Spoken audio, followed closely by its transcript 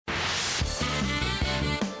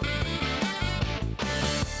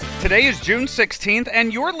Today is June 16th,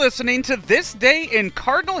 and you're listening to This Day in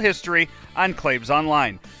Cardinal History on Claibs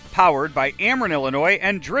Online, powered by Ameren, Illinois,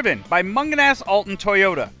 and driven by Mungenast Alton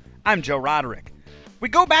Toyota. I'm Joe Roderick. We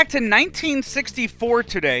go back to 1964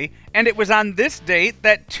 today, and it was on this date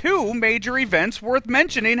that two major events worth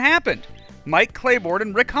mentioning happened. Mike Claiborne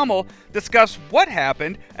and Rick Hummel discuss what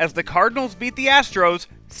happened as the Cardinals beat the Astros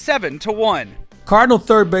 7-1. Cardinal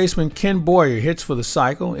third baseman Ken Boyer hits for the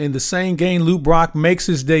cycle. In the same game, Lou Brock makes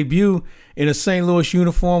his debut in a St. Louis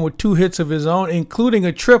uniform with 2 hits of his own, including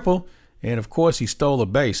a triple, and of course he stole a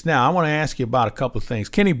base. Now, I want to ask you about a couple of things.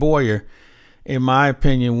 Kenny Boyer, in my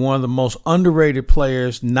opinion, one of the most underrated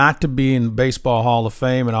players not to be in the Baseball Hall of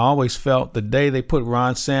Fame, and I always felt the day they put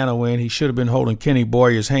Ron Santo in, he should have been holding Kenny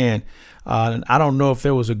Boyer's hand. And I don't know if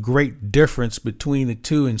there was a great difference between the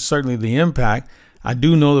two and certainly the impact. I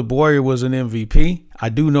do know that Boyer was an MVP. I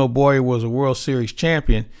do know Boyer was a World Series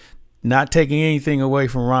champion. Not taking anything away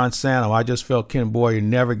from Ron Santo, I just felt Ken Boyer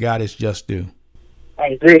never got his just due. I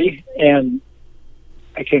agree, and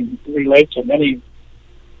I can relate to many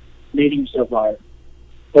meetings of our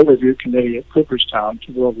overview committee at Cooperstown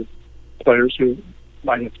to go over players who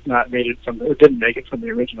might have not made it from, or didn't make it from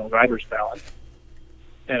the original writer's ballot.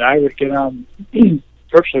 And I would get on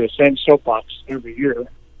virtually the same soapbox every year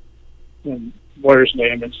when Boyer's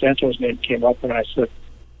name and Santo's name came up, and I said,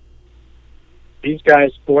 these guys,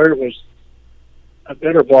 Boyer was a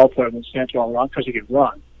better ball player than Santo all along because he could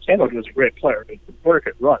run. Santo was a great player, but Boyer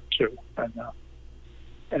could run too.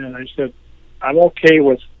 And I said, I'm okay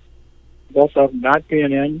with both of them not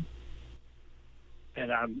being in,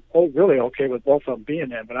 and I'm really okay with both of them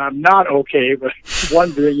being in, but I'm not okay with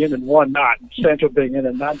one being in and one not, Santo being in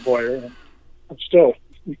and not Boyer. And I'm still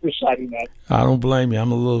reciting that. I don't blame you.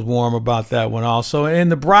 I'm a little warm about that one also.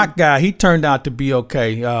 And the Brock guy, he turned out to be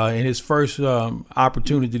okay in his first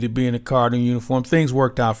opportunity to be in a Cardinal uniform. Things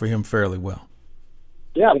worked out for him fairly well.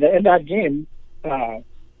 Yeah, in that game, and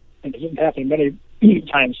it didn't happen many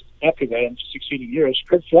times after that in succeeding years,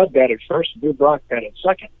 Kurt Flood batted first and Lou Brock batted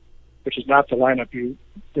second, which is not the lineup you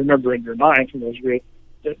remember in your mind from those great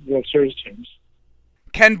World Series teams.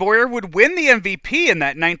 Ken Boyer would win the MVP in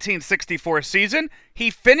that 1964 season. He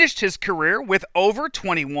finished his career with over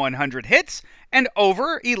 2,100 hits and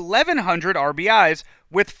over 1,100 RBIs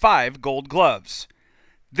with 5 Gold Gloves.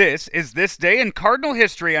 This is This Day in Cardinal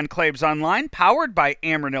History on Claibs Online, powered by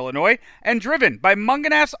Ameren, Illinois, and driven by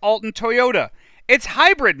Mungenast Alton Toyota. It's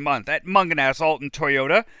hybrid month at Mungenast Alton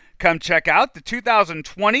Toyota. Come check out the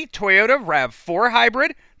 2020 Toyota RAV4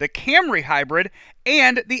 Hybrid, the Camry Hybrid,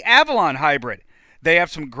 and the Avalon Hybrid. They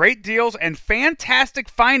have some great deals and fantastic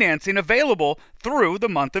financing available through the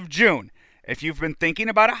month of June. If you've been thinking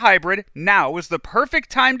about a hybrid, now is the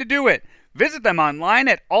perfect time to do it. Visit them online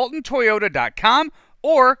at altontoyota.com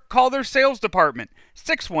or call their sales department,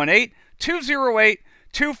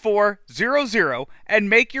 618-208-2400, and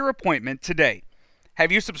make your appointment today.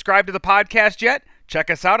 Have you subscribed to the podcast yet?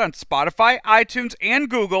 Check us out on Spotify, iTunes, and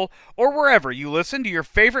Google, or wherever you listen to your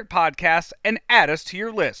favorite podcasts, and add us to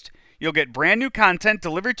your list. You'll get brand new content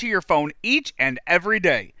delivered to your phone each and every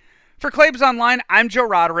day. For Claibs Online, I'm Joe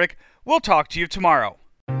Roderick. We'll talk to you tomorrow.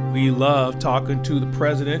 We love talking to the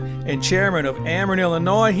president and chairman of Ameren,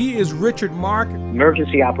 Illinois. He is Richard Mark.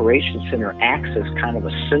 Emergency Operations Center acts as kind of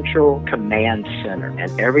a central command center,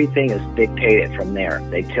 and everything is dictated from there.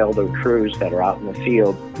 They tell their crews that are out in the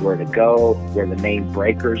field where to go, where the main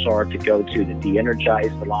breakers are to go to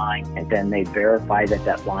de-energize the line, and then they verify that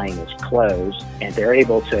that line is closed, and they're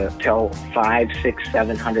able to tell 500, 600,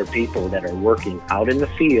 700 people that are working out in the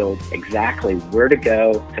field exactly where to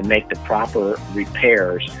go to make the proper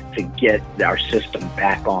repairs to get our system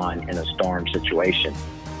back on in a storm situation.